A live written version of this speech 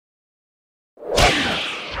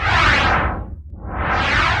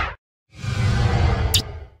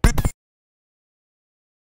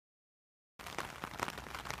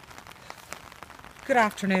Good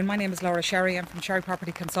afternoon, my name is Laura Sherry. I'm from Sherry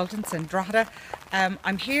Property Consultants in Drogheda.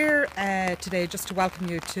 I'm here today just to welcome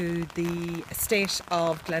you to the estate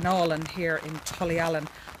of Gleann Alainn here in Tullyallen,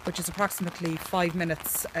 which is approximately 5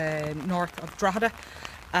 minutes north of Drogheda.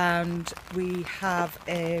 And we have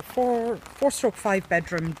a 4-5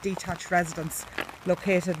 bedroom detached residence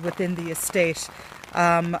located within the estate.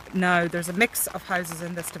 Now there's a mix of houses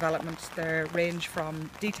in this development. They range from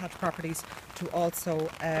detached properties to also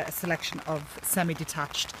a selection of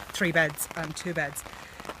semi-detached 3 beds and 2 beds.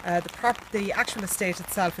 The actual estate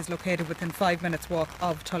itself is located within 5 minutes walk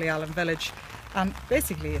of Tullyallen village, and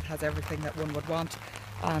basically it has everything that one would want.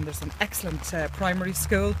 And there's an excellent primary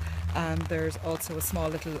school, and there's also a small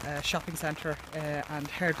little shopping centre and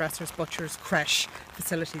hairdressers, butchers, creche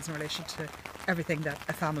facilities in relation to everything that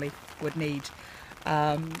a family would need.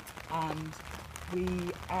 And we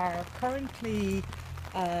are currently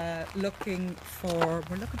looking for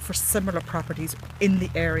similar properties in the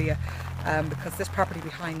area, because this property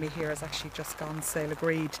behind me here has actually just gone sale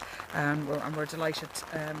agreed, and we're delighted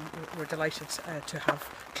to have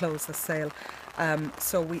closed the sale.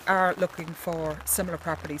 So we are looking for similar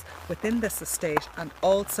properties within this estate and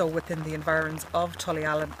also within the environs of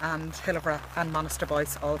Tullyallen and Hillivra and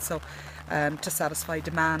Monasterboice also, to satisfy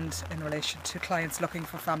demand in relation to clients looking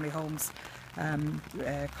for family homes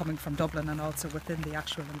coming from Dublin and also within the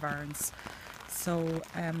actual environs. So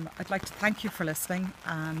I'd like to thank you for listening,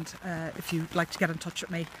 and if you'd like to get in touch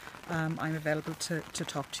with me, I'm available to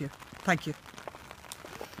talk to you. Thank you.